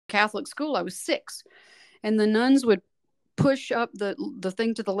Catholic school, I was 6. And the nuns would push up the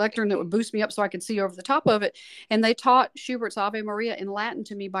thing to the lectern that would boost me up so I could see over the top of it. And they taught Schubert's Ave Maria in Latin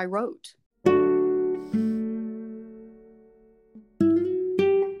to me by rote.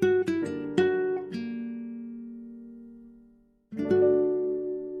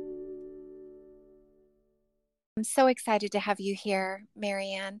 I'm so excited to have you here,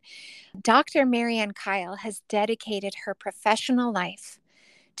 Marianne. Dr. Marianne Kyle has dedicated her professional life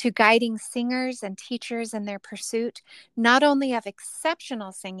to guiding singers and teachers in their pursuit, not only of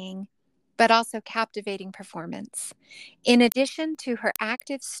exceptional singing, but also captivating performance. In addition to her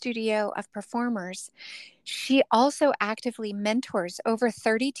active studio of performers, she also actively mentors over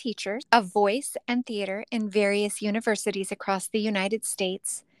 30 teachers of voice and theater in various universities across the United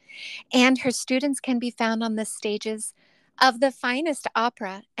States. And her students can be found on the stages of the finest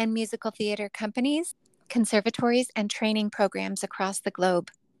opera and musical theater companies, conservatories, and training programs across the globe.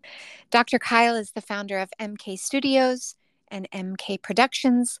 Dr. Kyle is the founder of MK Studios and MK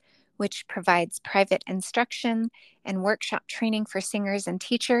Productions, which provides private instruction and workshop training for singers and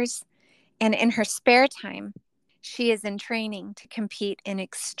teachers. And in her spare time, she is in training to compete in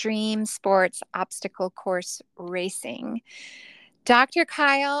extreme sports obstacle course racing. Dr.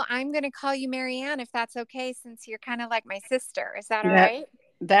 Kyle, I'm going to call you Marianne if that's okay, since you're kind of like my sister. Is that all right?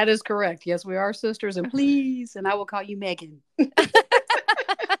 That is correct. Yes, we are sisters. And please, and I will call you Megan.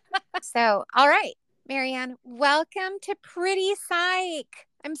 So, all right, Marianne, welcome to Pretty Psych.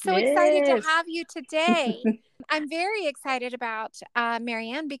 I'm so excited to have you today. I'm very excited about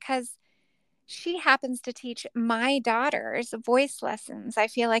Marianne because she happens to teach my daughters voice lessons. I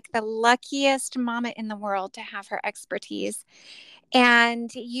feel like the luckiest mama in the world to have her expertise. And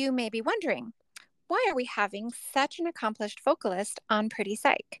you may be wondering, why are we having such an accomplished vocalist on Pretty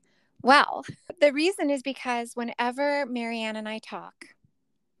Psych? Well, the reason is because whenever Marianne and I talk,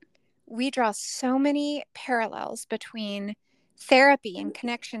 we draw so many parallels between therapy and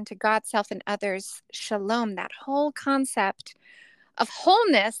connection to God, self, and others, shalom, that whole concept of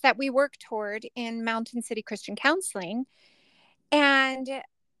wholeness that we work toward in Mountain City Christian Counseling, and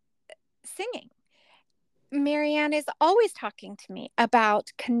singing. Marianne is always talking to me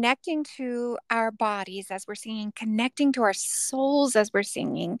about connecting to our bodies as we're singing, connecting to our souls as we're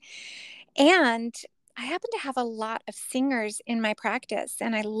singing. And I happen to have a lot of singers in my practice,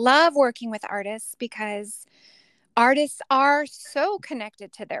 and I love working with artists because artists are so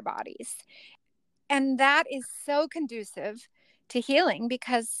connected to their bodies. And that is so conducive to healing,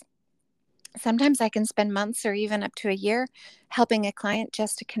 because sometimes I can spend months or even up to a year helping a client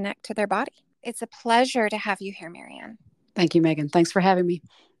just to connect to their body. It's a pleasure to have you here, Marianne. Thank you, Megan. Thanks for having me.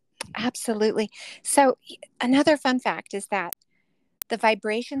 Absolutely. So another fun fact is that the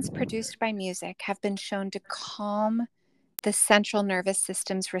vibrations produced by music have been shown to calm the central nervous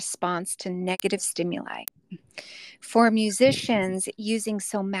system's response to negative stimuli. For musicians, using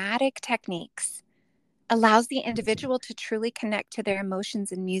somatic techniques allows the individual to truly connect to their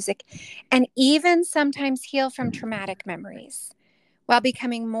emotions in music and even sometimes heal from traumatic memories, while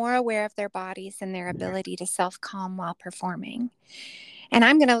becoming more aware of their bodies and their ability to self-calm while performing. And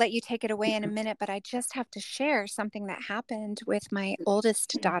I'm going to let you take it away in a minute, but I just have to share something that happened with my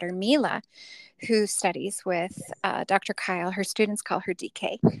oldest daughter, Mila, who studies with Dr. Kyle. Her students call her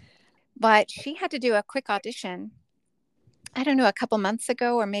DK. But she had to do a quick audition, I don't know, a couple months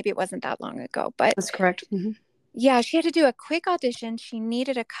ago, or maybe it wasn't that long ago. But that's correct. Mm-hmm. Yeah, she had to do a quick audition. She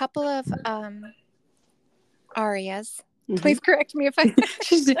needed a couple of arias. Mm-hmm. Please correct me if I...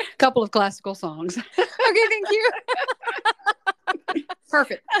 She's a couple of classical songs. Okay, thank you.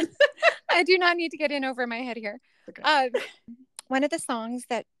 Perfect. I do not need to get in over my head here. Okay. One of the songs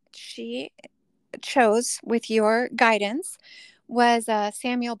that she chose with your guidance was a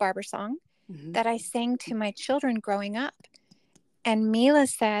Samuel Barber song that I sang to my children growing up. And Mila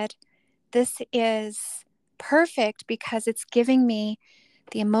said, this is perfect because it's giving me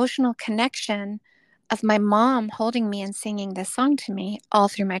the emotional connection of my mom holding me and singing this song to me all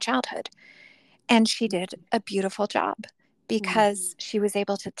through my childhood. And she did a beautiful job because she was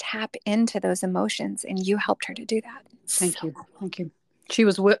able to tap into those emotions, and you helped her to do that. Thank you. She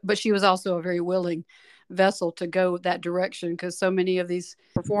was, but she was also a very willing vessel to go that direction, because so many of these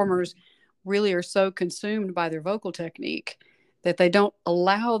performers really are so consumed by their vocal technique that they don't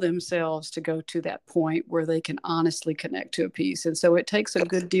allow themselves to go to that point where they can honestly connect to a piece. And so it takes a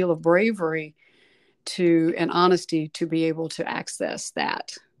good deal of bravery and honesty to be able to access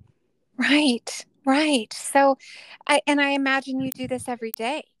that. Right. So, I imagine you do this every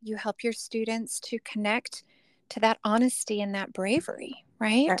day. You help your students to connect to that honesty and that bravery,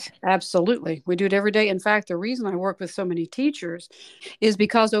 right? Absolutely. We do it every day. In fact, the reason I work with so many teachers is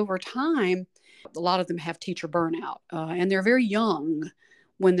because over time, a lot of them have teacher burnout, and they're very young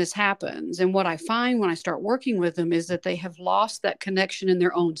when this happens. And what I find when I start working with them is that they have lost that connection in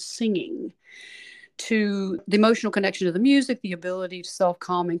their own singing to the emotional connection to the music, the ability to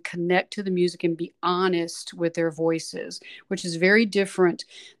self-calm and connect to the music and be honest with their voices, which is very different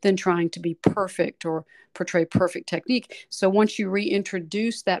than trying to be perfect or portray perfect technique. So once you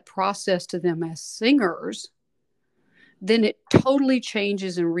reintroduce that process to them as singers, then it totally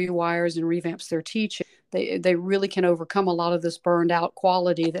changes and rewires and revamps their teaching. They really can overcome a lot of this burned out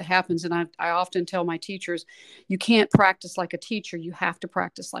quality that happens. And I often tell my teachers, you can't practice like a teacher, you have to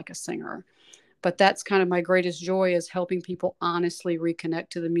practice like a singer. But that's kind of my greatest joy, is helping people honestly reconnect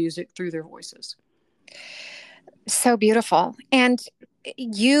to the music through their voices. So beautiful. And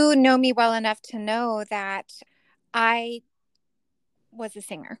you know me well enough to know that I was a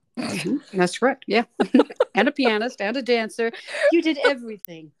singer. Mm-hmm. That's correct. Yeah. And a pianist and a dancer. You did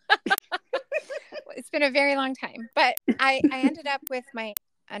everything. It's been a very long time, but I ended up with my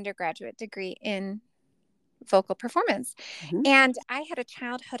undergraduate degree in vocal performance. Mm-hmm. And I had a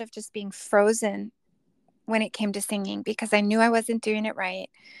childhood of just being frozen when it came to singing because I knew I wasn't doing it right.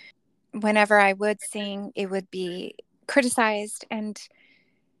 Whenever I would sing, it would be criticized, and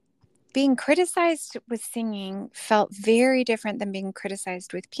being criticized with singing felt very different than being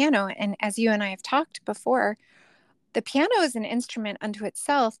criticized with piano. And as you and I have talked before, the piano is an instrument unto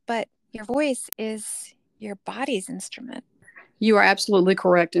itself, but your voice is your body's instrument. You are absolutely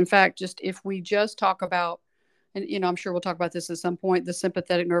correct. In fact, if we just talk about, and I'm sure we'll talk about this at some point, the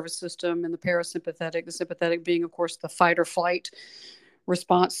sympathetic nervous system and the parasympathetic, the sympathetic being, of course, the fight or flight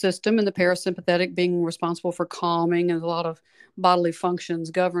response system, and the parasympathetic being responsible for calming, and a lot of bodily functions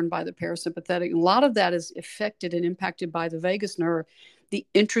governed by the parasympathetic. And a lot of that is affected and impacted by the vagus nerve. The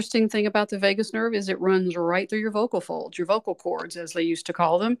interesting thing about the vagus nerve is it runs right through your vocal folds, your vocal cords, as they used to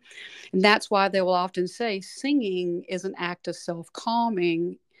call them. And that's why they will often say singing is an act of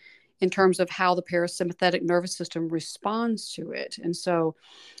self-calming in terms of how the parasympathetic nervous system responds to it. And so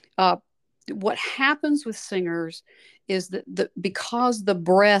what happens with singers is that because the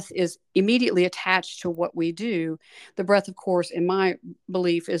breath is immediately attached to what we do, the breath, of course, in my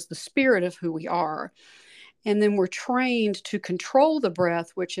belief, is the spirit of who we are. And then we're trained to control the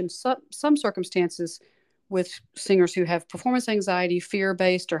breath, which in some circumstances with singers who have performance anxiety,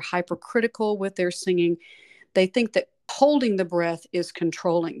 fear-based, or hypercritical with their singing, they think that holding the breath is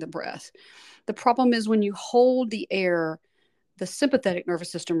controlling the breath. The problem is when you hold the air, the sympathetic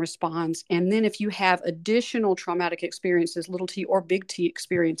nervous system responds. And then if you have additional traumatic experiences, little t or big T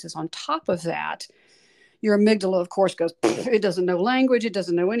experiences on top of that, your amygdala, of course, goes, it doesn't know language. It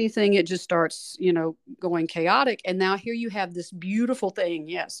doesn't know anything. It just starts, going chaotic. And now here you have this beautiful thing.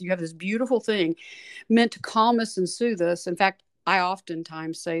 Yes, you have this beautiful thing meant to calm us and soothe us. In fact, I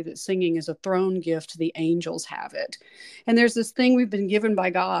oftentimes say that singing is a throne gift. The angels have it. And there's this thing we've been given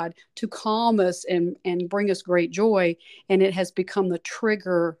by God to calm us and bring us great joy. And it has become the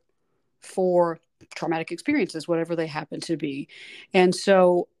trigger for traumatic experiences, whatever they happen to be. And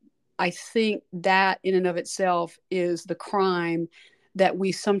so I think that in and of itself is the crime that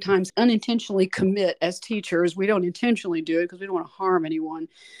we sometimes unintentionally commit as teachers. We don't intentionally do it because we don't want to harm anyone.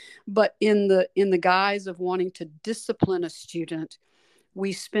 But in the guise of wanting to discipline a student,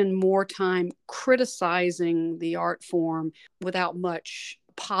 we spend more time criticizing the art form without much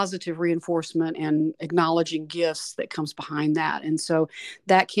positive reinforcement and acknowledging gifts that comes behind that. And so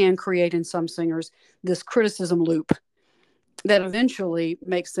that can create in some singers this criticism loop that eventually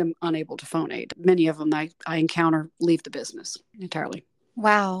makes them unable to phonate. Many of them I encounter leave the business entirely.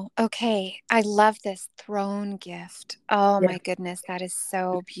 Wow. Okay. I love this throne gift. Oh my goodness. That is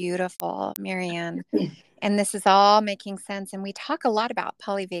so beautiful, Marianne. And this is all making sense. And we talk a lot about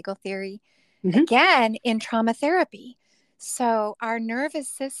polyvagal theory, again, in trauma therapy. So our nervous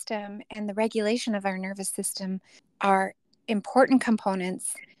system and the regulation of our nervous system are important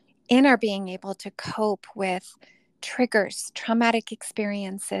components in our being able to cope with triggers, traumatic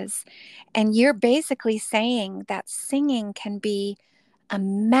experiences. And you're basically saying that singing can be a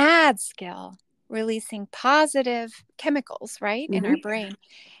mad skill, releasing positive chemicals, right, in our brain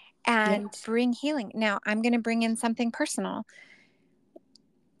and bring healing. Now, I'm going to bring in something personal.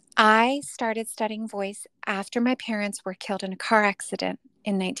 I started studying voice after my parents were killed in a car accident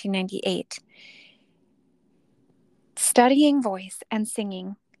in 1998. Studying voice and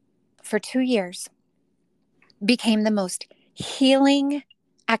singing for 2 years became the most healing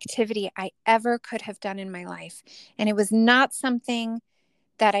activity I ever could have done in my life. And it was not something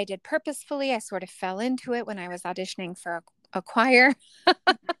that I did purposefully. I sort of fell into it when I was auditioning for a choir.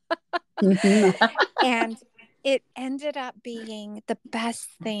 And it ended up being the best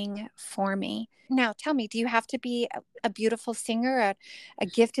thing for me. Now, tell me, do you have to be a beautiful singer, a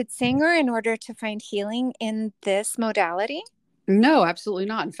gifted singer in order to find healing in this modality? No, absolutely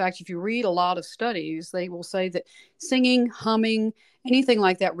not. In fact, if you read a lot of studies, they will say that singing, humming, anything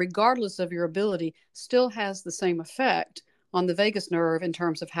like that, regardless of your ability, still has the same effect on the vagus nerve in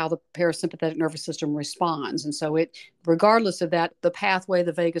terms of how the parasympathetic nervous system responds. And so it, regardless of that, the pathway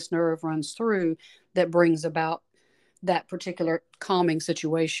the vagus nerve runs through that brings about that particular calming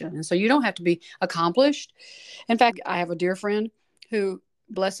situation. And so you don't have to be accomplished. In fact, I have a dear friend who,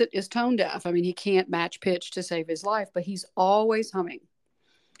 bless it, is tone deaf. I mean, he can't match pitch to save his life, but he's always humming.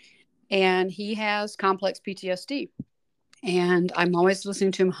 And he has complex PTSD. And I'm always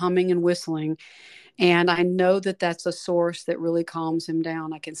listening to him humming and whistling. And I know that that's a source that really calms him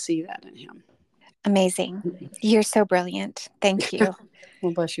down. I can see that in him. Amazing. You're so brilliant. Thank you.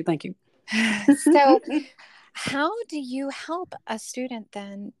 Well, bless you. Thank you. So how do you help a student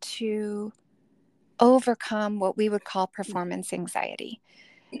then to overcome what we would call performance anxiety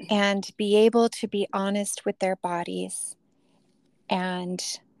and be able to be honest with their bodies and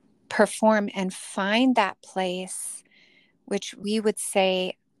perform and find that place, which we would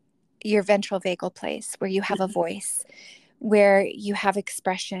say your ventral vagal place, where you have a voice, where you have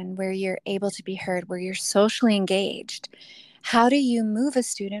expression, where you're able to be heard, where you're socially engaged? How do you move a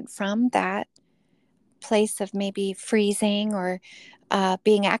student from that place of maybe freezing or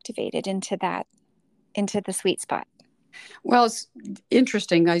being activated into the sweet spot? Well, it's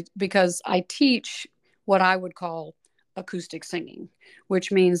interesting because I teach what I would call acoustic singing,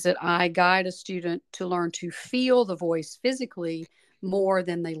 which means that I guide a student to learn to feel the voice physically more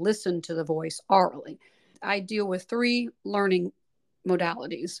than they listen to the voice orally. I deal with 3 learning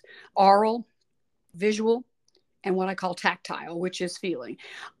modalities: oral, visual, and what I call tactile, which is feeling.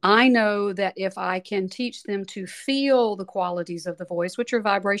 I know that if I can teach them to feel the qualities of the voice, which are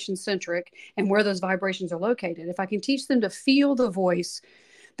vibration centric, and where those vibrations are located, if I can teach them to feel the voice,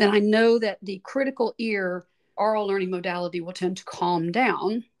 then I know that the critical ear oral learning modality will tend to calm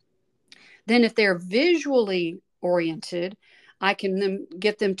down. Then if they're visually oriented, I can then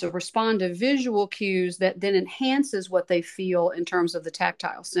get them to respond to visual cues that then enhances what they feel in terms of the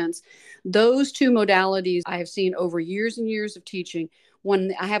tactile sense. Those 2 modalities I have seen over years and years of teaching.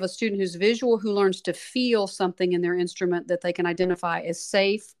 When I have a student who's visual, who learns to feel something in their instrument that they can identify as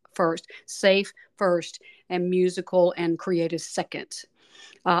safe first, and musical and creative second.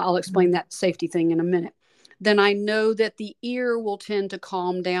 I'll explain that safety thing in a minute. Then I know that the ear will tend to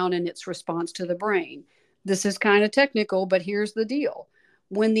calm down in its response to the brain. This is kind of technical, but here's the deal.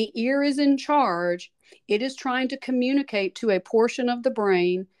 When the ear is in charge, it is trying to communicate to a portion of the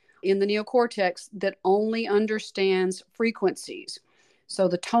brain in the neocortex that only understands frequencies. So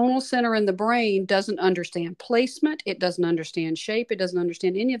the tonal center in the brain doesn't understand placement. It doesn't understand shape. It doesn't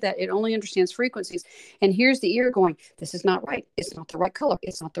understand any of that. It only understands frequencies. And here's the ear going, this is not right. It's not the right color.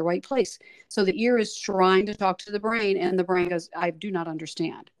 It's not the right place. So the ear is trying to talk to the brain, and the brain goes, I do not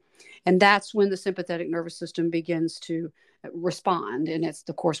understand. And that's when the sympathetic nervous system begins to respond. And it's,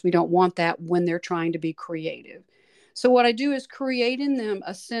 of course, we don't want that when they're trying to be creative. So what I do is create in them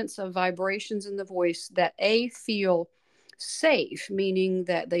a sense of vibrations in the voice that feel safe, meaning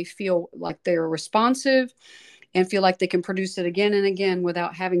that they feel like they're responsive and feel like they can produce it again and again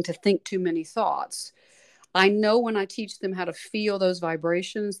without having to think too many thoughts. I know when I teach them how to feel those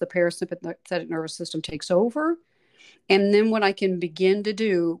vibrations, the parasympathetic nervous system takes over. And then what I can begin to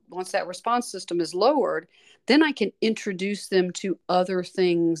do, once that response system is lowered, then I can introduce them to other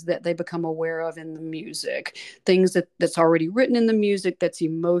things that they become aware of in the music, things that's already written in the music, that's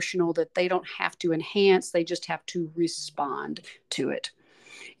emotional, that they don't have to enhance, they just have to respond to it.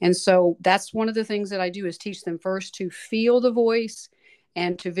 And so that's one of the things that I do, is teach them first to feel the voice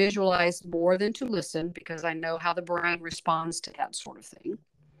and to visualize more than to listen, because I know how the brain responds to that sort of thing.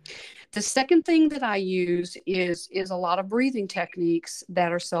 The second thing that I use is a lot of breathing techniques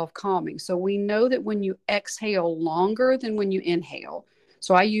that are self-calming. So we know that when you exhale longer than when you inhale,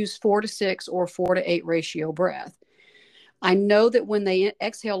 so I use 4-6 or 4-8 ratio breath. I know that when they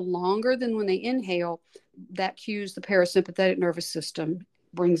exhale longer than when they inhale, that cues the parasympathetic nervous system,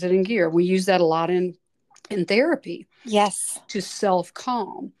 brings it in gear. We use that a lot in therapy. Yes. To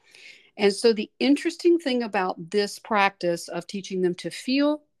self-calm. And so the interesting thing about this practice of teaching them to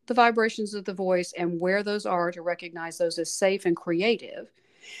feel the vibrations of the voice and where those are, to recognize those as safe and creative,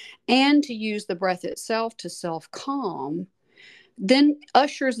 and to use the breath itself to self-calm, then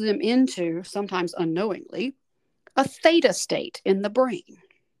ushers them into, sometimes unknowingly, a theta state in the brain.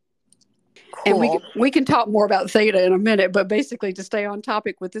 And Cool. we can talk more about theta in a minute, but basically to stay on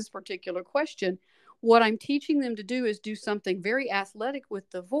topic with this particular question, what I'm teaching them to do is do something very athletic with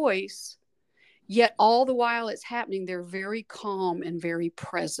the voice, yet all the while it's happening, they're very calm and very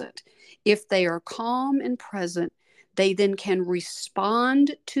present. If they are calm and present, they then can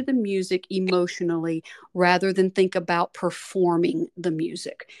respond to the music emotionally rather than think about performing the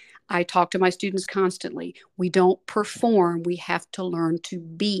music. I talk to my students constantly. We don't perform, we have to learn to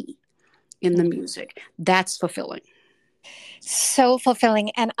be in the music. That's fulfilling. So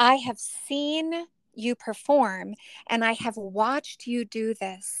fulfilling. And I have seen you perform and I have watched you do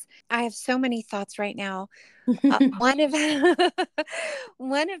this. I have so many thoughts right now. One of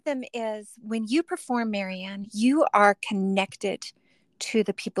one of them is when you perform, Marianne, you are connected to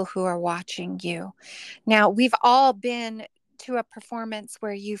the people who are watching you. Now, we've all been to a performance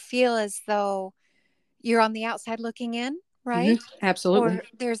where you feel as though you're on the outside looking in, right? Mm-hmm. Absolutely. Or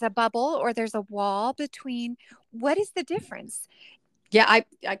there's a bubble or there's a wall between. What is the difference? Yeah,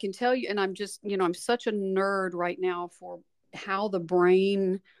 I can tell you, and I'm just, I'm such a nerd right now for how the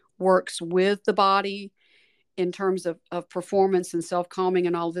brain works with the body in terms of performance and self-calming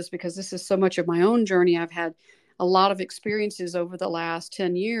and all of this, because this is so much of my own journey. I've had a lot of experiences over the last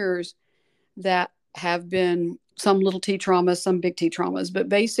 10 years that have been some little T traumas, some big T traumas. But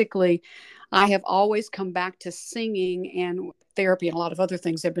basically, I have always come back to singing, and therapy and a lot of other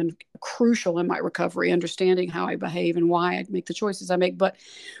things have been crucial in my recovery, understanding how I behave and why I make the choices I make. But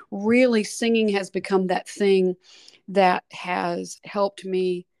really, singing has become that thing that has helped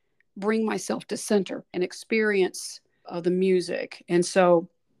me bring myself to center and experience the music. And so,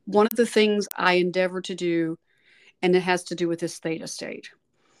 one of the things I endeavor to do, and it has to do with this theta state,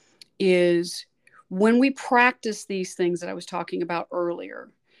 is when we practice these things that I was talking about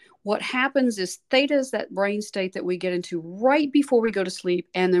earlier, what happens is theta is that brain state that we get into right before we go to sleep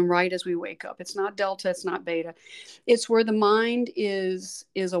and then right as we wake up. It's not delta, it's not beta. It's where the mind is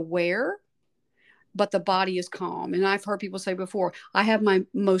aware, but the body is calm. And I've heard people say before, I have my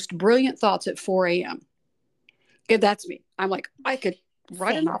most brilliant thoughts at 4 a.m. That's me. I'm like, I could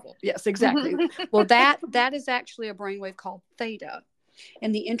write a novel. Yes, exactly. Well, that is actually a brainwave called theta.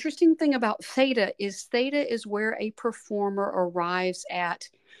 And the interesting thing about theta is where a performer arrives at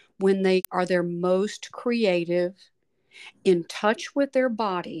when they are their most creative, in touch with their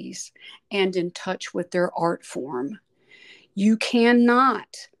bodies, and in touch with their art form. You cannot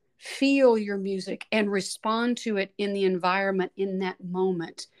feel your music and respond to it in the environment in that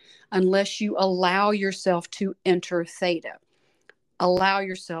moment unless you allow yourself to enter theta. Allow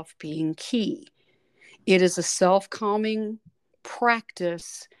yourself being key. It is a self-calming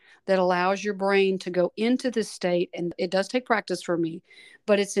practice that allows your brain to go into this state. And it does take practice for me,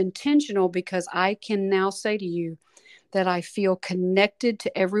 but it's intentional because I can now say to you that I feel connected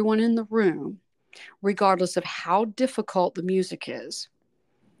to everyone in the room, regardless of how difficult the music is.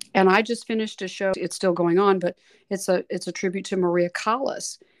 And I just finished a show. It's still going on, but it's a tribute to Maria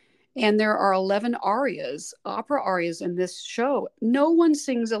Callas. And there are 11 arias, opera arias in this show. No one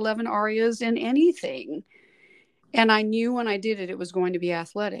sings 11 arias in anything. And I knew when I did it, it was going to be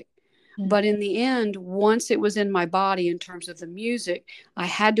athletic. But in the end, once it was in my body in terms of the music, I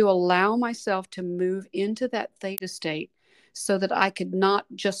had to allow myself to move into that theta state so that I could not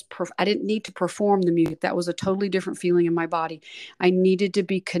just, I didn't need to perform the music. That was a totally different feeling in my body. I needed to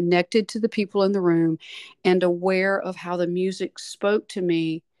be connected to the people in the room and aware of how the music spoke to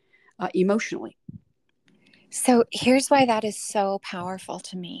me emotionally. So here's why that is so powerful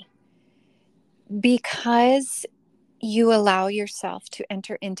to me. Because you allow yourself to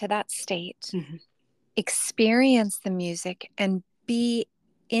enter into that state, experience the music, and be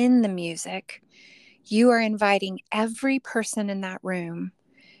in the music, you are inviting every person in that room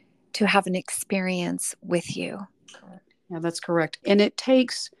to have an experience with you. Yeah, that's correct. And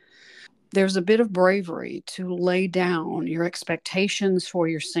there's a bit of bravery to lay down your expectations for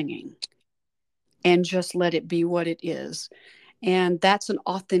your singing and just let it be what it is. And that's an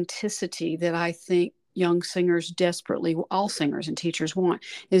authenticity that I think young singers desperately, all singers and teachers want,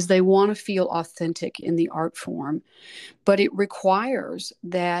 is they want to feel authentic in the art form. But it requires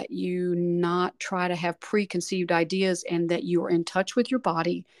that you not try to have preconceived ideas and that you are in touch with your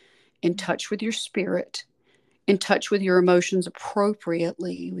body, in touch with your spirit, in touch with your emotions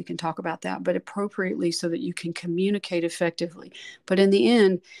appropriately. We can talk about that, but appropriately so that you can communicate effectively. But in the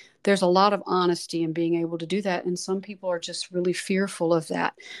end, there's a lot of honesty in being able to do that. And some people are just really fearful of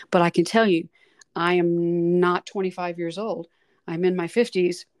that. But I can tell you, I am not 25 years old. I'm in my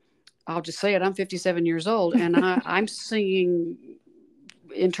 50s. I'll just say it. I'm 57 years old and I'm singing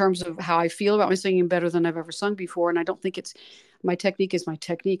in terms of how I feel about my singing better than I've ever sung before. And I don't think it's my technique is my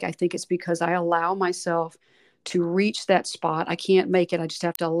technique. I think it's because I allow myself to reach that spot. I can't make it. I just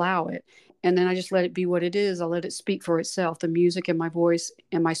have to allow it. And then I just let it be what it is. I let it speak for itself. The music and my voice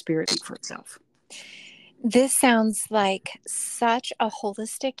and my spirit speak for itself. This sounds like such a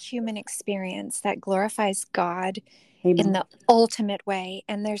holistic human experience that glorifies God Amen. In the ultimate way.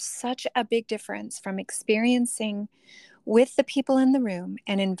 And there's such a big difference from experiencing with the people in the room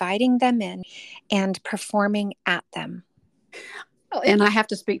and inviting them in and performing at them. And I have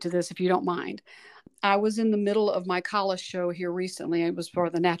to speak to this if you don't mind. I was in the middle of my college show here recently. It was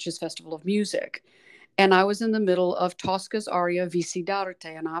for the Natchez Festival of Music. And I was in the middle of Tosca's aria Vici d'arte,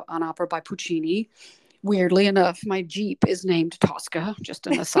 an opera by Puccini. Weirdly enough, my Jeep is named Tosca, just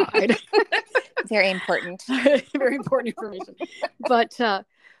an aside. Very important. Very important information. But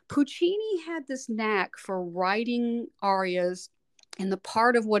Puccini had this knack for writing arias in the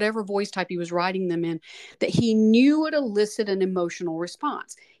part of whatever voice type he was writing them in that he knew would elicit an emotional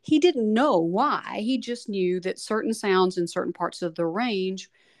response. He didn't know why. He just knew that certain sounds in certain parts of the range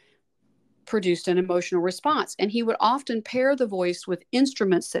produced an emotional response. And he would often pair the voice with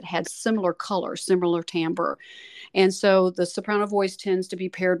instruments that had similar color, similar timbre. And so the soprano voice tends to be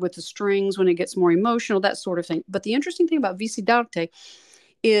paired with the strings when it gets more emotional, that sort of thing. But the interesting thing about Vici d'arte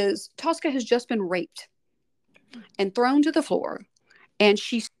is Tosca has just been raped and thrown to the floor. And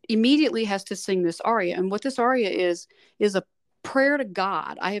she immediately has to sing this aria. And what this aria is a prayer to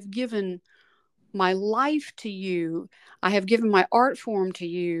God. I have given my life to you. I have given my art form to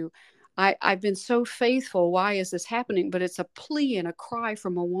you. I've been so faithful. Why is this happening? But it's a plea and a cry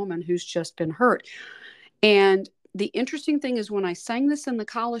from a woman who's just been hurt. And the interesting thing is when I sang this in the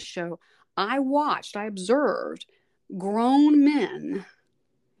college show, I observed grown men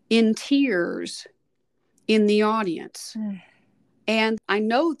in tears in the audience. And I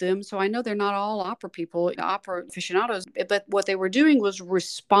know them, so I know they're not all opera people, opera aficionados, but what they were doing was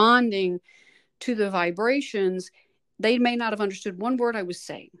responding to the vibrations. They may not have understood one word I was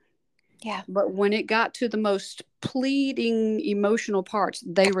saying. Yeah. But when it got to the most pleading emotional parts,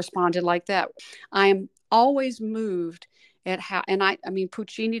 they responded like that. I am always moved at how, and I mean,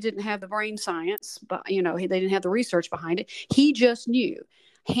 Puccini didn't have the brain science, but they didn't have the research behind it. He just knew.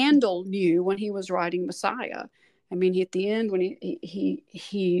 Handel knew when he was writing Messiah. I mean, at the end, when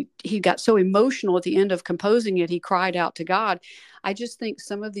he got so emotional at the end of composing it, he cried out to God. I just think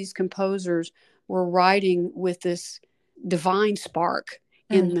some of these composers were writing with this divine spark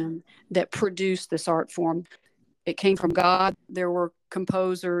in them that produced this art form. It came from God. There were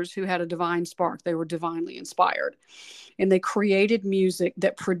composers who had a divine spark. They were divinely inspired. And they created music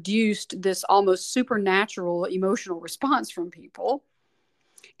that produced this almost supernatural emotional response from people.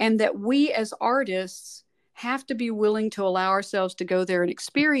 And that we as artists have to be willing to allow ourselves to go there and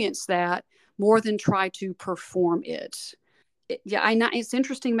experience that more than try to perform it. It's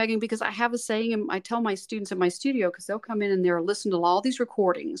interesting, Megan, because I have a saying, and I tell my students in my studio, because they'll come in and they're listening to all these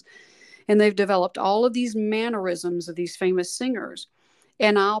recordings, and they've developed all of these mannerisms of these famous singers.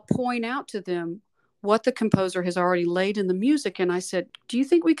 And I'll point out to them what the composer has already laid in the music. And I said, do you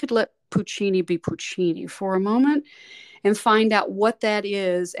think we could let Puccini be Puccini for a moment and find out what that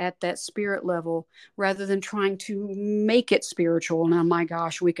is at that spirit level rather than trying to make it spiritual? Now, my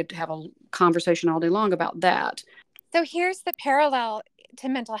gosh, we could have a conversation all day long about that. So here's the parallel to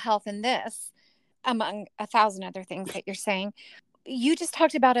mental health in this, among 1,000 other things that you're saying. You just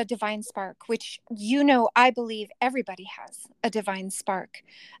talked about a divine spark, which, I believe everybody has a divine spark,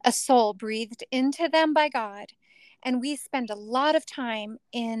 a soul breathed into them by God. And we spend a lot of time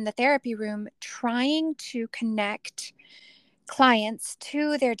in the therapy room trying to connect clients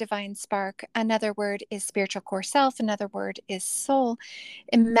to their divine spark. Another word is spiritual core self. Another word is soul.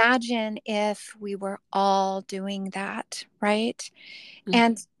 Imagine if we were all doing that, right?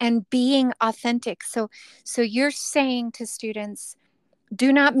 Mm-hmm. And being authentic. So you're saying to students,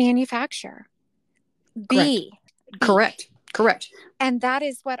 do not manufacture. Be. Correct. And that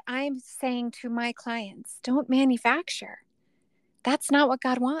is what I'm saying to my clients. Don't manufacture. That's not what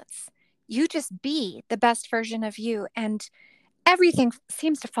God wants. You just be the best version of you. And everything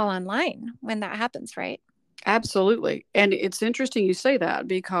seems to fall in line when that happens, right? Absolutely. And it's interesting you say that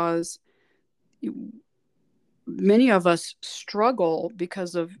because many of us struggle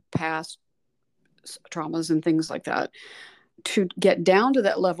because of past traumas and things like that to get down to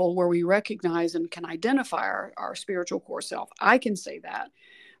that level where we recognize and can identify our spiritual core self. I can say that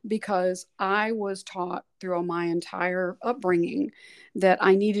because I was taught through my entire upbringing that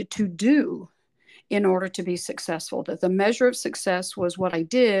I needed to do in order to be successful, that the measure of success was what I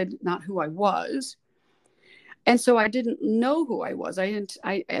did, not who I was. And so I didn't know who I was.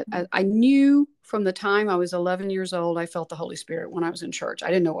 I knew from the time I was 11 years old, I felt the Holy Spirit when I was in church. I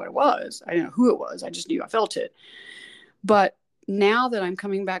didn't know what it was. I didn't know who it was. I just knew I felt it. But now that I'm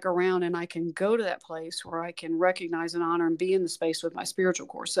coming back around and I can go to that place where I can recognize and honor and be in the space with my spiritual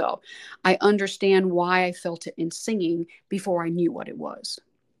core self, I understand why I felt it in singing before I knew what it was.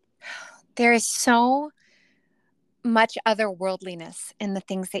 There is so much otherworldliness in the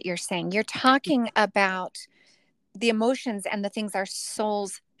things that you're saying. You're talking about the emotions and the things our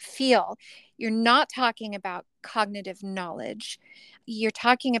souls feel. You're not talking about cognitive knowledge. You're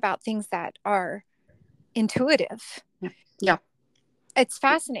talking about things that are intuitive. Yeah. It's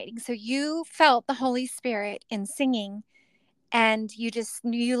fascinating. So you felt the Holy Spirit in singing, and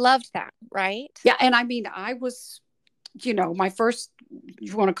you loved that, right? Yeah. And I mean, I was, my first,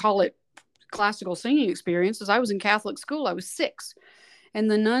 you want to call it classical singing experience, is I was in Catholic school. I was 6, and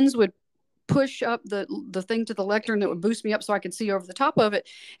the nuns would push up the thing to the lectern that would boost me up so I could see over the top of it.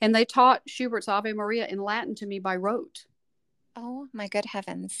 And they taught Schubert's Ave Maria in Latin to me by rote. Oh my good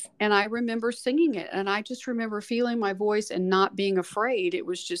heavens. And I remember singing it, and I just remember feeling my voice and not being afraid. It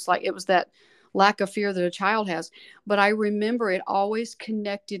was just like, it was that lack of fear that a child has. But I remember it always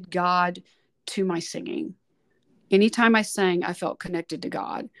connected God to my singing. Anytime I sang, I felt connected to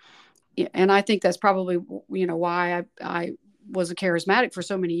God. And I think that's probably, why I was a charismatic for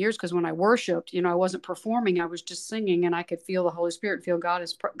so many years, because when I worshiped, I wasn't performing, I was just singing, and I could feel the Holy Spirit, feel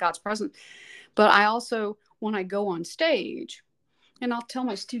God's presence. But I also, when I go on stage, and I'll tell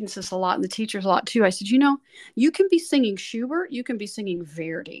my students this a lot, and the teachers a lot too, I said, you can be singing Schubert, you can be singing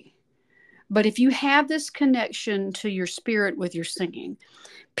Verdi, but if you have this connection to your spirit with your singing,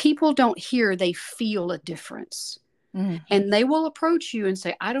 people don't hear, they feel a difference. And they will approach you and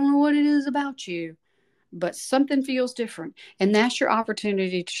say, I don't know what it is about you, but something feels different. And that's your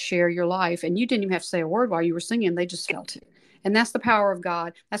opportunity to share your life. And you didn't even have to say a word while you were singing. They just felt it. And that's the power of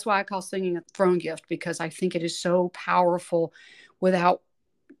God. That's why I call singing a throne gift, because I think it is so powerful without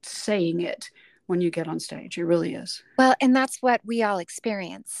saying it when you get on stage. It really is. Well, and that's what we all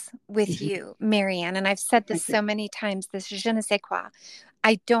experience with you, Marianne. And I've said this so many times, this je ne sais quoi.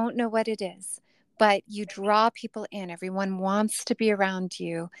 I don't know what it is, but you draw people in. Everyone wants to be around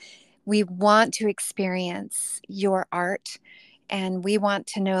you. We want to experience your art, and we want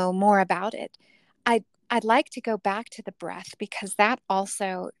to know more about it. I'd like to go back to the breath, because that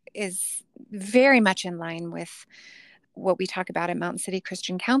also is very much in line with what we talk about at Mountain City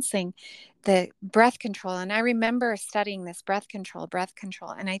Christian Counseling, the breath control. And I remember studying this breath control.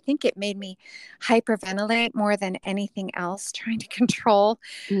 And I think it made me hyperventilate more than anything else, trying to control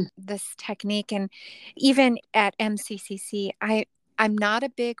this technique. And even at MCCC, I'm not a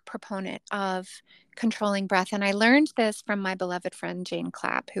big proponent of controlling breath. And I learned this from my beloved friend, Jane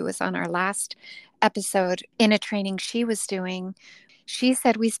Clapp, who was on our last episode in a training she was doing. She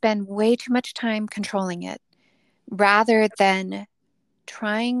said we spend way too much time controlling it, rather than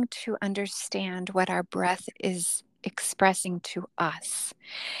trying to understand what our breath is expressing to us.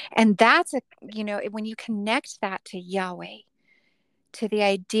 And that's when you connect that to Yahweh, to the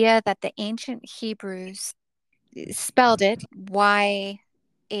idea that the ancient Hebrews spelled it YHWH,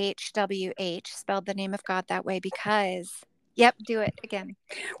 spelled the name of God that way because, yep, do it again.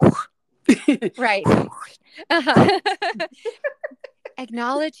 Right.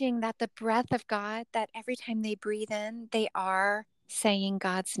 Acknowledging that the breath of God, that every time they breathe in, they are saying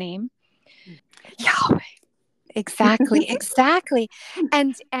God's name. Yahweh. Exactly.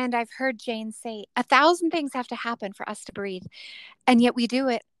 And I've heard Jane say 1,000 things have to happen for us to breathe. And yet we do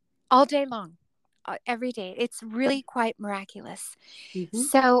it all day long, every day. It's really quite miraculous.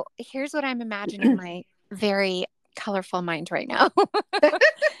 So here's what I'm imagining in my very colorful mind right now.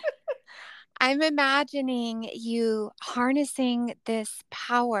 I'm imagining you harnessing this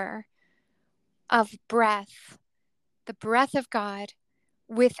power of breath, the breath of God,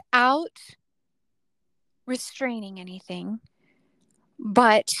 without restraining anything,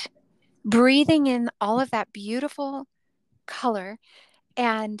 but breathing in all of that beautiful color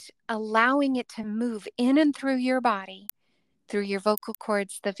and allowing it to move in and through your body, through your vocal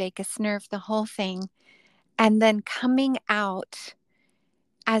cords, the vagus nerve, the whole thing, and then coming out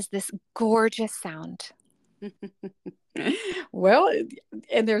as this gorgeous sound. Well,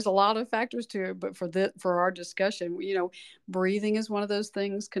 and there's a lot of factors to it, but for our discussion, breathing is one of those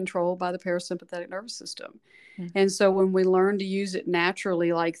things controlled by the parasympathetic nervous system. And so when we learn to use it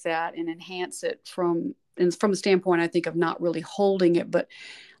naturally like that and enhance it from the standpoint, I think, of not really holding it, but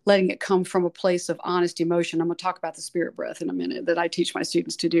letting it come from a place of honest emotion. I'm going to talk about the spirit breath in a minute that I teach my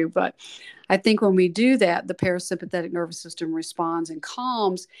students to do. But I think when we do that, the parasympathetic nervous system responds and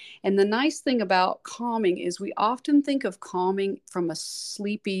calms. And the nice thing about calming is we often think of calming from a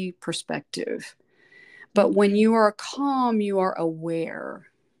sleepy perspective. But when you are calm, you are aware.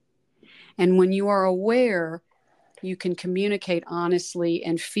 And when you are aware, you can communicate honestly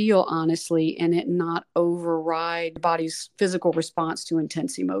and feel honestly and it not override the body's physical response to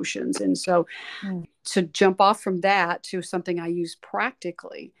intense emotions. And so to jump off from that to something I use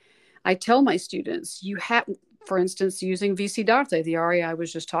practically, I tell my students, you have, for instance, using VC Darte, the aria I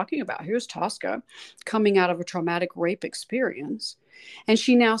was just talking about. Here's Tosca coming out of a traumatic rape experience. And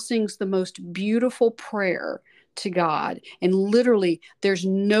she now sings the most beautiful prayer to God. And literally, there's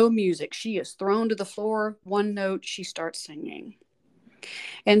no music. She is thrown to the floor, one note, she starts singing.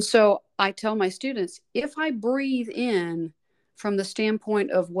 And so I tell my students, if I breathe in from the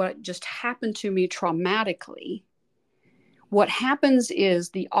standpoint of what just happened to me traumatically, what happens is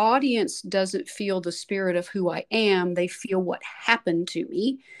the audience doesn't feel the spirit of who I am. They feel what happened to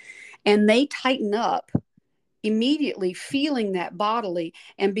me, and they tighten up immediately, feeling that bodily.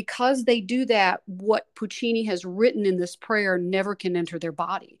 And because they do that, what Puccini has written in this prayer never can enter their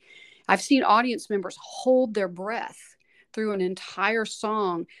body. I've seen audience members hold their breath through an entire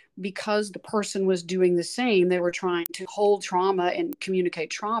song because the person was doing the same. They were trying to hold trauma and communicate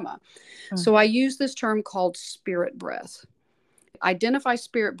trauma. So I use this term called spirit breath. Identify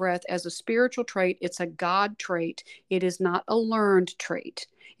spirit breath as a spiritual trait. It's a God trait. It is not a learned trait,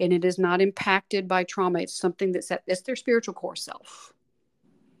 and it is not impacted by trauma. It's something that's their spiritual core self.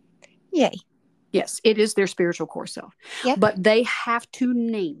 Yay. Yes, it is their spiritual core self. Yep. But they have to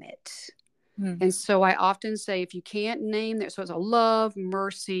name it. And so I often say, if you can't name that, so it's a love,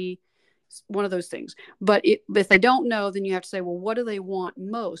 mercy, one of those things. But if they don't know, then you have to say, well, what do they want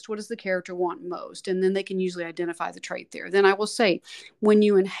most? What does the character want most? And then they can usually identify the trait there. Then I will say, when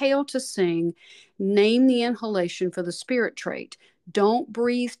you inhale to sing, name the inhalation for the spirit trait. Don't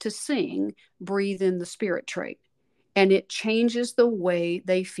breathe to sing, breathe in the spirit trait. And it changes the way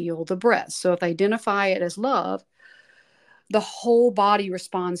they feel the breath. So if they identify it as love, the whole body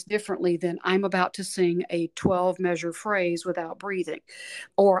responds differently than I'm about to sing a 12 measure phrase without breathing,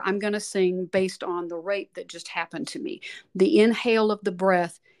 or I'm going to sing based on the rape that just happened to me. The inhale of the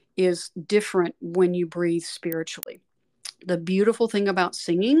breath is different when you breathe spiritually. The beautiful thing about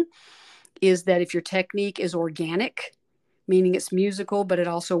singing is that if your technique is organic, meaning it's musical, but it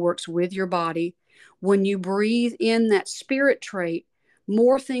also works with your body, when you breathe in that spirit trait,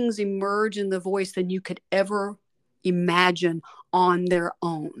 more things emerge in the voice than you could ever imagine on their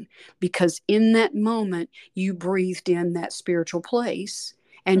own, because in that moment you breathed in that spiritual place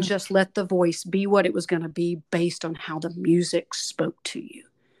and just let the voice be what it was going to be based on how the music spoke to you.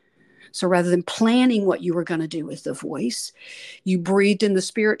 So rather than planning what you were going to do with the voice, you breathed in the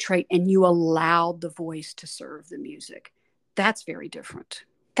spirit trait and you allowed the voice to serve the music. That's very different.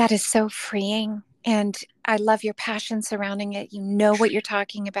 That is so freeing. And I love your passion surrounding it. You know what you're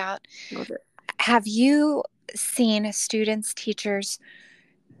talking about. Love it. Have you seen students, teachers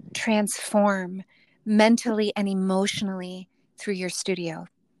transform mentally and emotionally through your studio?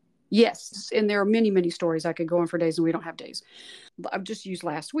 Yes. And there are many, many stories. I could go on for days, and we don't have days. I've just used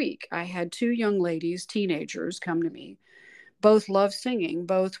last week. I had 2 young ladies, teenagers, come to me. Both love singing.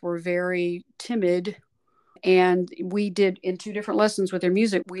 Both were very timid. And we did, in 2 different lessons with their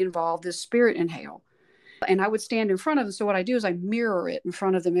music, we involved this spirit inhale. And I would stand in front of them. So what I do is I mirror it in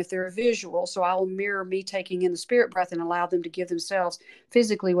front of them if they're visual. So I'll mirror me taking in the spirit breath and allow them to give themselves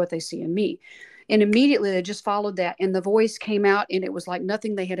physically what they see in me. And immediately they just followed that. And the voice came out, and it was like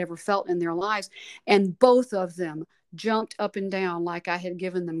nothing they had ever felt in their lives. And both of them jumped up and down like I had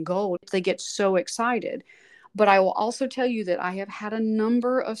given them gold. They get so excited. But I will also tell you that I have had a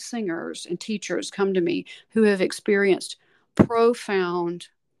number of singers and teachers come to me who have experienced profound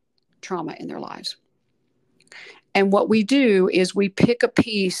trauma in their lives. And what we do is we pick a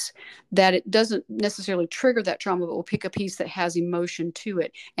piece that it doesn't necessarily trigger that trauma, but we'll pick a piece that has emotion to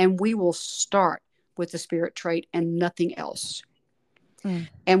it. And we will start with the spirit trait and nothing else.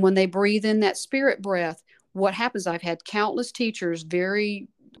 And when they breathe in that spirit breath, what happens, I've had countless teachers, very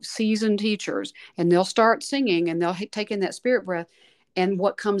seasoned teachers, and they'll start singing and they'll take in that spirit breath. And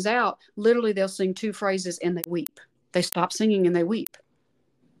what comes out, literally they'll sing 2 phrases and they weep. They stop singing and they weep.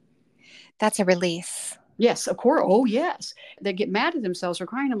 That's a release. Yes, of course. Oh, yes. They get mad at themselves for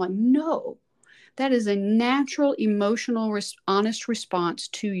crying. I'm like, no, that is a natural, emotional, honest response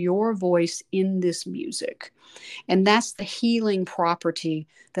to your voice in this music. And that's the healing property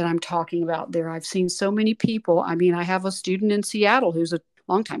that I'm talking about there. I've seen so many people. I mean, I have a student in Seattle who's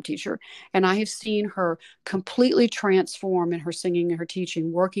longtime teacher. And I have seen her completely transform in her singing and her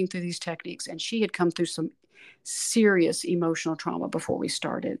teaching, working through these techniques. And she had come through some serious emotional trauma before we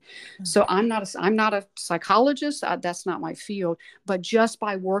started. So I'm not a psychologist. That's not my field. But just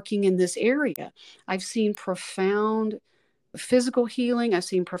by working in this area, I've seen profound physical healing. I've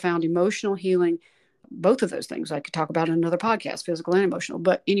seen profound emotional healing. Both of those things I could talk about in another podcast, physical and emotional.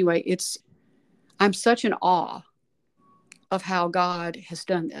 But anyway, I'm such in awe of how God has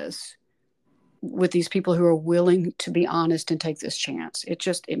done this with these people who are willing to be honest and take this chance.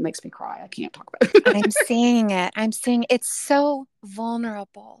 It makes me cry. I can't talk about it. I'm seeing it. It's so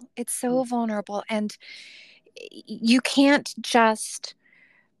vulnerable. It's so vulnerable. And you can't just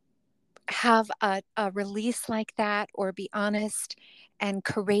have a release like that or be honest and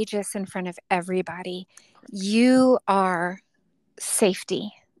courageous in front of everybody. You are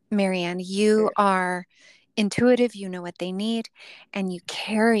safety, Marianne. You are intuitive. You know what they need, and you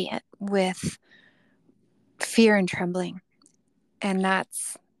carry it with fear and trembling. And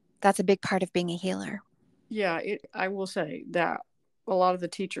that's a big part of being a healer. Yeah, I will say that a lot of the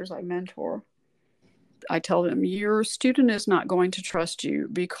teachers I mentor, I tell them, your student is not going to trust you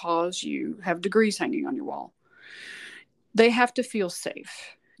because you have degrees hanging on your wall. They have to feel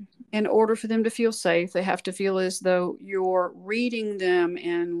safe. In order for them to feel safe, they have to feel as though you're reading them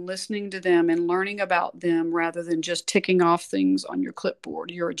and listening to them and learning about them rather than just ticking off things on your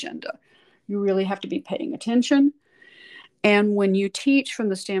clipboard, your agenda. You really have to be paying attention. And when you teach from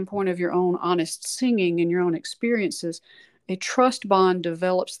the standpoint of your own honest singing and your own experiences, a trust bond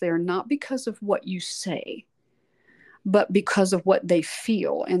develops there, not because of what you say, but because of what they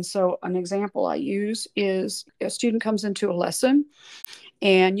feel. And so an example I use is a student comes into a lesson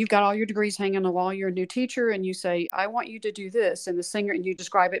and you've got all your degrees hanging on the wall. You're a new teacher and you say, I want you to do this. And the singer, and you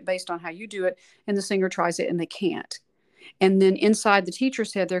describe it based on how you do it. And the singer tries it and they can't. And then inside the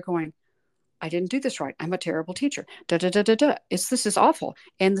teacher's head, they're going, I didn't do this right. I'm a terrible teacher. Da, da, da, da, da. This is awful.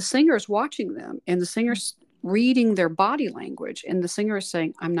 And the singer is watching them and the singer's reading their body language. And the singer is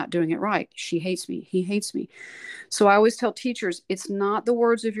saying, I'm not doing it right. She hates me. He hates me. So I always tell teachers, it's not the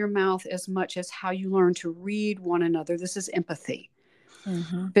words of your mouth as much as how you learn to read one another. This is empathy.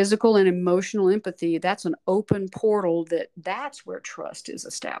 Mm-hmm. Physical and emotional empathy, that's an open portal that's where trust is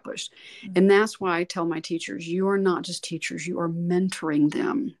established. Mm-hmm. And that's why I tell my teachers, you are not just teachers, you are mentoring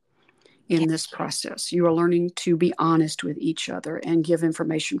them in this process. You are learning to be honest with each other and give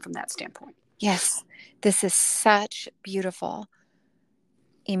information from that standpoint. Yes, this is such beautiful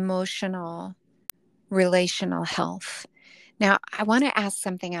emotional, relational health. Now, I want to ask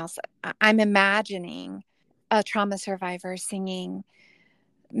something else. I'm imagining a trauma survivor singing.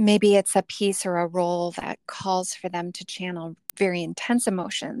 Maybe it's a piece or a role that calls for them to channel very intense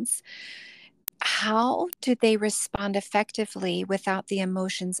emotions. How do they respond effectively without the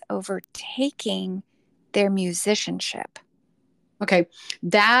emotions overtaking their musicianship? Okay,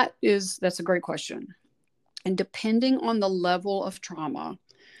 that's a great question. And depending on the level of trauma,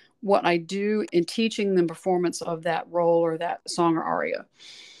 what I do in teaching them performance of that role or that song or aria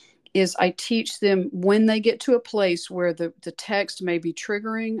is I teach them when they get to a place where the text may be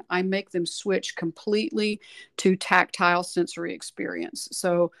triggering, I make them switch completely to tactile sensory experience.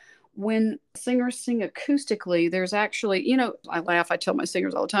 So when singers sing acoustically, there's actually, I laugh, I tell my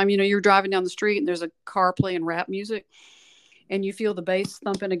singers all the time, you're driving down the street and there's a car playing rap music and you feel the bass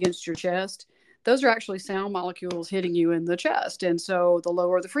thumping against your chest. Those are actually sound molecules hitting you in the chest. And so the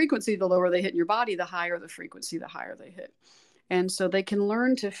lower the frequency, the lower they hit in your body, the higher the frequency, the higher they hit. And so they can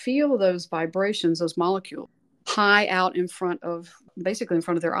learn to feel those vibrations, those molecules, high out basically in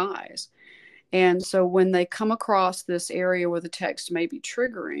front of their eyes. And so when they come across this area where the text may be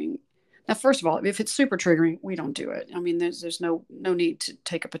triggering, now, first of all, if it's super triggering, we don't do it. I mean, there's no need to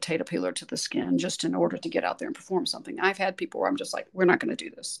take a potato peeler to the skin just in order to get out there and perform something. I've had people where I'm just like, we're not going to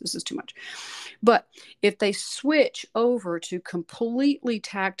do this. This is too much. But if they switch over to completely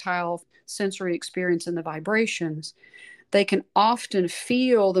tactile sensory experience and the vibrations, they can often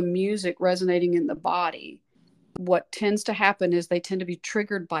feel the music resonating in the body. What tends to happen is they tend to be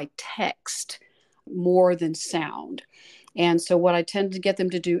triggered by text more than sound. And so what I tend to get them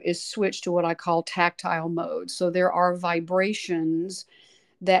to do is switch to what I call tactile mode. So there are vibrations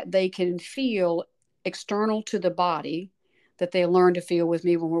that they can feel external to the body that they learn to feel with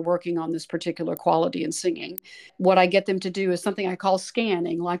me when we're working on this particular quality in singing. What I get them to do is something I call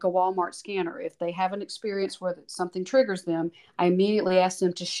scanning, like a Walmart scanner. If they have an experience where something triggers them, I immediately ask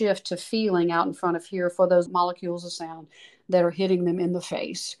them to shift to feeling out in front of here for those molecules of sound that are hitting them in the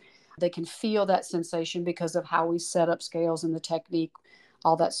face. They can feel that sensation because of how we set up scales and the technique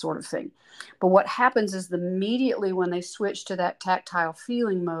all that sort of thing. But what happens is immediately when they switch to that tactile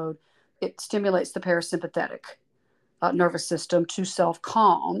feeling mode, it stimulates the parasympathetic nervous system to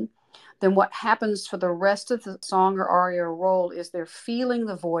self-calm. Then what happens for the rest of the song or aria or role is they're feeling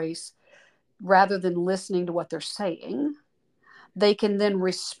the voice rather than listening to what they're saying. They can then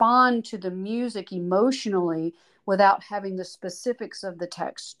respond to the music emotionally without having the specifics of the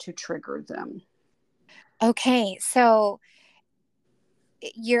text to trigger them. Okay, so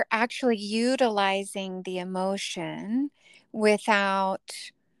you're actually utilizing the emotion without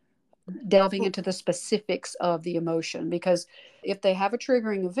delving into the specifics of the emotion, because if they have a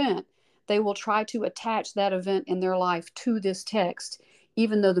triggering event, they will try to attach that event in their life to this text,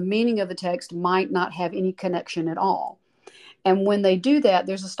 even though the meaning of the text might not have any connection at all. And when they do that,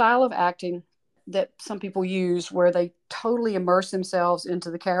 there's a style of acting that some people use where they totally immerse themselves into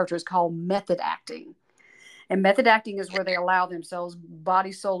the characters called method acting. And method acting is where they allow themselves,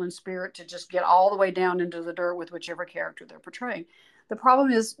 body, soul, and spirit, to just get all the way down into the dirt with whichever character they're portraying. The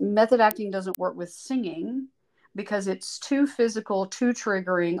problem is method acting doesn't work with singing because it's too physical, too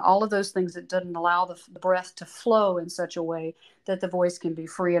triggering, all of those things that doesn't allow the breath to flow in such a way that the voice can be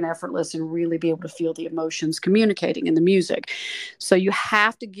free and effortless and really be able to feel the emotions communicating in the music. So you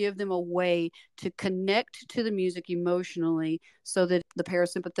have to give them a way to connect to the music emotionally so that the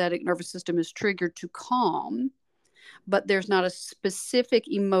parasympathetic nervous system is triggered to calm, but there's not a specific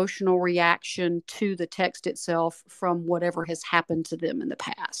emotional reaction to the text itself from whatever has happened to them in the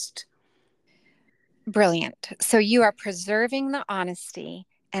past. Brilliant. So you are preserving the honesty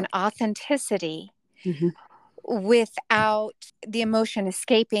and authenticity without the emotion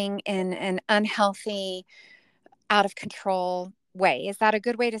escaping in an unhealthy, out of control way. Is that a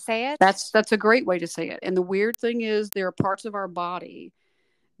good way to say it? That's a great way to say it. And the weird thing is there are parts of our body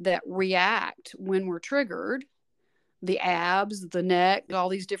that react when we're triggered. The abs, the neck, all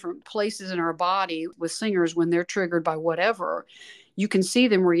these different places in our body with singers, when they're triggered by whatever, you can see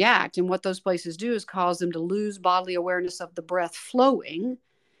them react. And what those places do is cause them to lose bodily awareness of the breath flowing.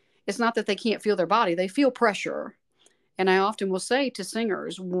 It's not that they can't feel their body, they feel pressure. And I often will say to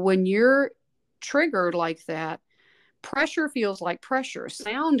singers, when you're triggered like that, pressure feels like pressure.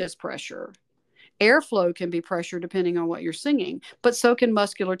 Sound is pressure. Airflow can be pressure depending on what you're singing, but so can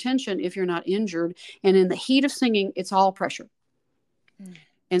muscular tension if you're not injured. And in the heat of singing, it's all pressure.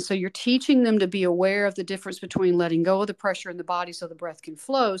 And so you're teaching them to be aware of the difference between letting go of the pressure in the body so the breath can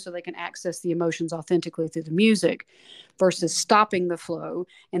flow, so they can access the emotions authentically through the music, versus stopping the flow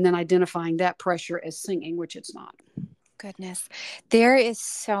and then identifying that pressure as singing, which it's not. Goodness, there is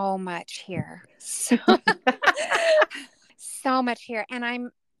so much here. So much here. And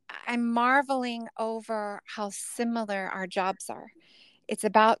I'm marveling over how similar our jobs are. It's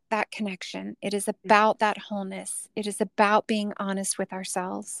about that connection. It is about that wholeness. It is about being honest with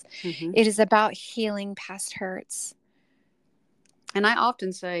ourselves. It is about healing past hurts. And I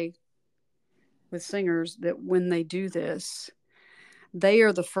often say with singers that when they do this, they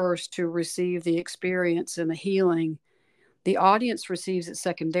are the first to receive the experience and the healing. The audience receives it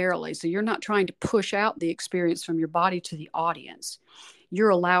secondarily. So you're not trying to push out the experience from your body to the audience. You're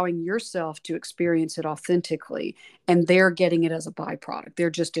allowing yourself to experience it authentically, and they're getting it as a byproduct. They're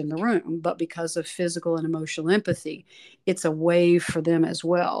just in the room, but because of physical and emotional empathy, it's a wave for them as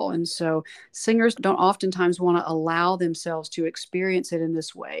well. And so singers don't oftentimes want to allow themselves to experience it in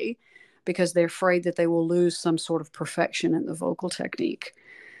this way because they're afraid that they will lose some sort of perfection in the vocal technique.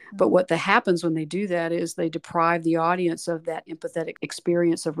 But what happens when they do that is they deprive the audience of that empathetic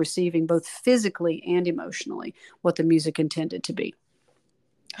experience of receiving both physically and emotionally what the music intended to be.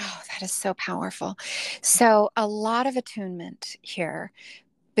 Oh, that is so powerful. So a lot of attunement here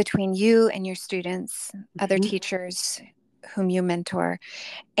between you and your students, other teachers whom you mentor,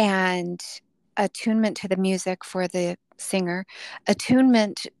 and attunement to the music for the singer,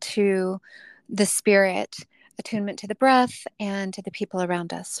 attunement to the spirit, attunement to the breath, and to the people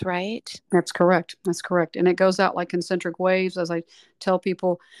around us, right? That's correct. That's correct. And it goes out like concentric waves. As I tell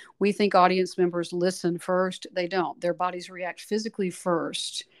people, we think audience members listen first. They don't. Their bodies react physically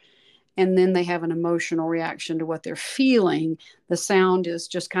first, and then they have an emotional reaction to what they're feeling. The sound is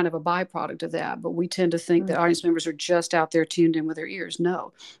just kind of a byproduct of that. But we tend to think that audience members are just out there tuned in with their ears.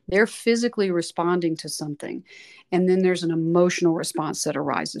 No, they're physically responding to something. And then there's an emotional response that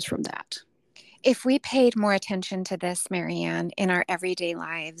arises from that. If we paid more attention to this, Marianne, in our everyday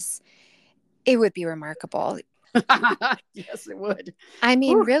lives, it would be remarkable. Yes, it would. I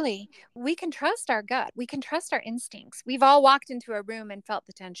mean, really, we can trust our gut. We can trust our instincts. We've all walked into a room and felt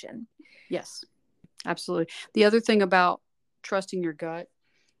the tension. Yes, absolutely. The other thing about trusting your gut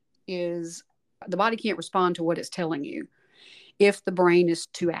is the body can't respond to what it's telling you. if the brain is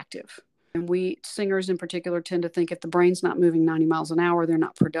too active. And we singers in particular tend to think if the brain's not moving 90 miles an hour, they're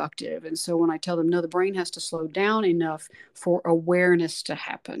not productive. And so when I tell them, no, the brain has to slow down enough for awareness to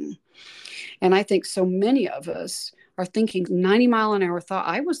happen. And I think so many of us are thinking 90-mile-an-hour thought.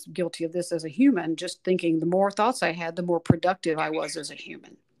 I was guilty of this as a human, just thinking the more thoughts I had, the more productive I was as a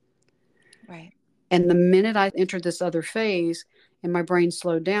human. Right. And the minute I entered this other phase and my brain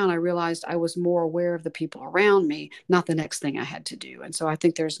slowed down, I realized I was more aware of the people around me, not the next thing I had to do. And so I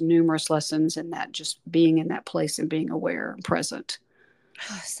think there's numerous lessons in that, just being in that place and being aware and present.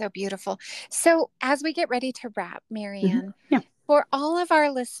 Oh, so beautiful. So as we get ready to wrap, Marianne, Yeah. For all of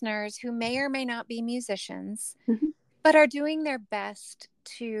our listeners who may or may not be musicians, Mm-hmm. but are doing their best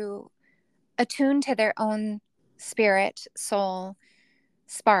to attune to their own spirit, soul,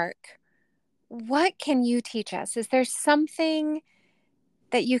 spark, what can you teach us? Is there something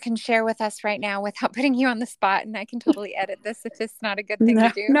that you can share with us right now without putting you on the spot? And I can totally edit this if it's not a good thing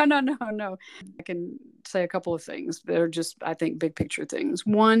to do. No. I can say a couple of things that are just, I think, big picture things.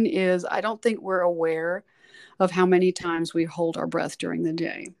 One is, I don't think we're aware of how many times we hold our breath during the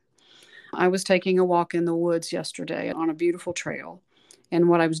day. I was taking a walk in the woods yesterday on a beautiful trail. And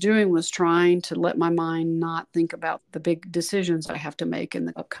what I was doing was trying to let my mind not think about the big decisions I have to make in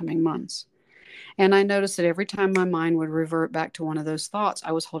the upcoming months. And I noticed that every time my mind would revert back to one of those thoughts,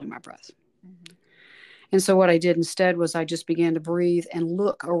 I was holding my breath. Mm-hmm. And so what I did instead was I just began to breathe and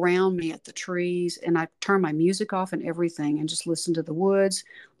look around me at the trees. And I turned my music off and everything and just listen to the woods,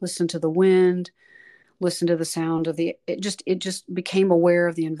 listen to the wind, listen to the sound of it just became aware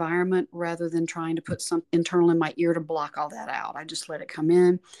of the environment rather than trying to put something internal in my ear to block all that out. I just let it come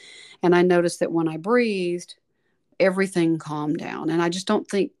in. And I noticed that when I breathed, everything calmed down. And I just don't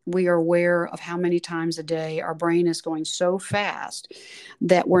think we are aware of how many times a day our brain is going so fast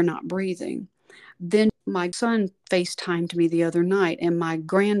that we're not breathing. Then my son FaceTimed me the other night, and my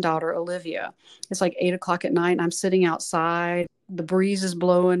granddaughter, Olivia, it's like 8 o'clock at night, and I'm sitting outside. The breeze is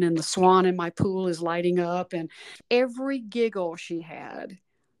blowing, and the swan in my pool is lighting up. And every giggle she had,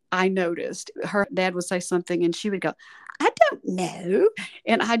 I noticed. Her dad would say something, and she would go, I don't know.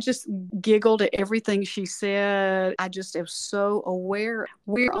 And I just giggled at everything she said. I just am so aware.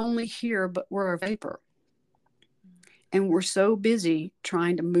 We're only here, but we're a vapor. And we're so busy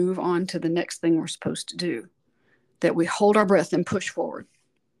trying to move on to the next thing we're supposed to do that we hold our breath and push forward.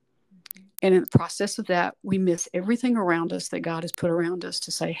 And in the process of that, we miss everything around us that God has put around us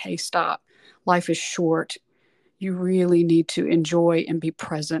to say, hey, stop. Life is short. You really need to enjoy and be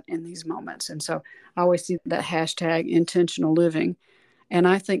present in these moments. And so I always see that hashtag intentional living. And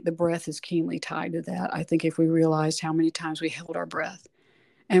I think the breath is keenly tied to that. I think if we realized how many times we held our breath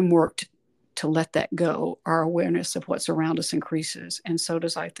and worked to let that go, our awareness of what's around us increases. And so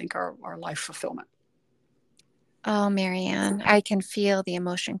does, I think, our life fulfillment. Oh, Marianne, I can feel the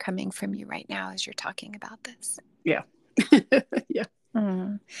emotion coming from you right now as you're talking about this. Yeah. Yeah.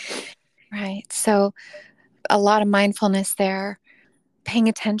 Right. So a lot of mindfulness there, paying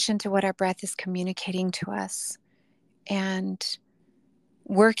attention to what our breath is communicating to us and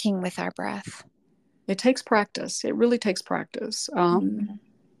working with our breath. It takes practice. It really takes practice.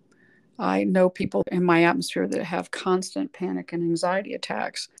 I know people in my atmosphere that have constant panic and anxiety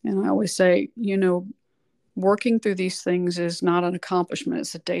attacks. And I always say, working through these things is not an accomplishment.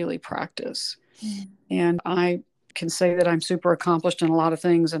 It's a daily practice. And I can say that I'm super accomplished in a lot of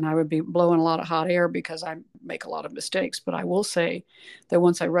things, and I would be blowing a lot of hot air because I make a lot of mistakes. But I will say that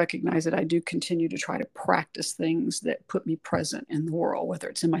once I recognize it, I do continue to try to practice things that put me present in the world, whether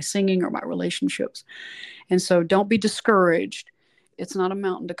it's in my singing or my relationships. And so don't be discouraged. It's not a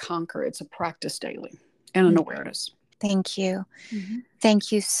mountain to conquer. It's a practice daily and an awareness. Thank you. Mm-hmm.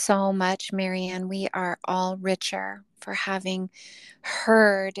 Thank you so much, Marianne. We are all richer for having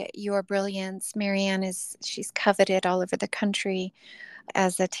heard your brilliance. Marianne she's coveted all over the country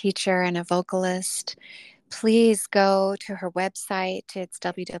as a teacher and a vocalist. Please go to her website. It's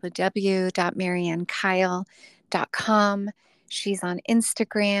www.mariannekyle.com. She's on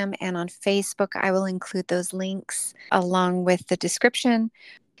Instagram and on Facebook. I will include those links along with the description.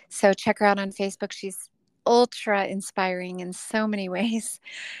 So check her out on Facebook. She's ultra inspiring in so many ways.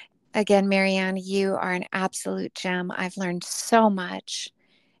 Again, Marianne, you are an absolute gem. I've learned so much,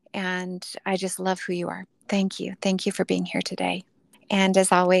 and I just love who you are. Thank you. Thank you for being here today. And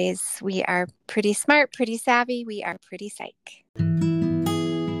as always, we are pretty smart, pretty savvy. We are pretty psych.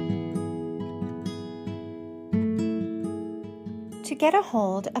 To get a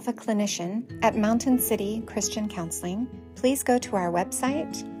hold of a clinician at Mountain City Christian Counseling, please go to our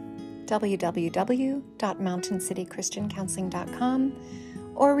website, www.mountaincitychristiancounseling.com,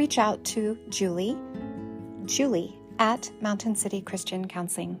 or reach out to Julie at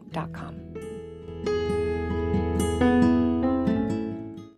mountaincitychristiancounseling.com.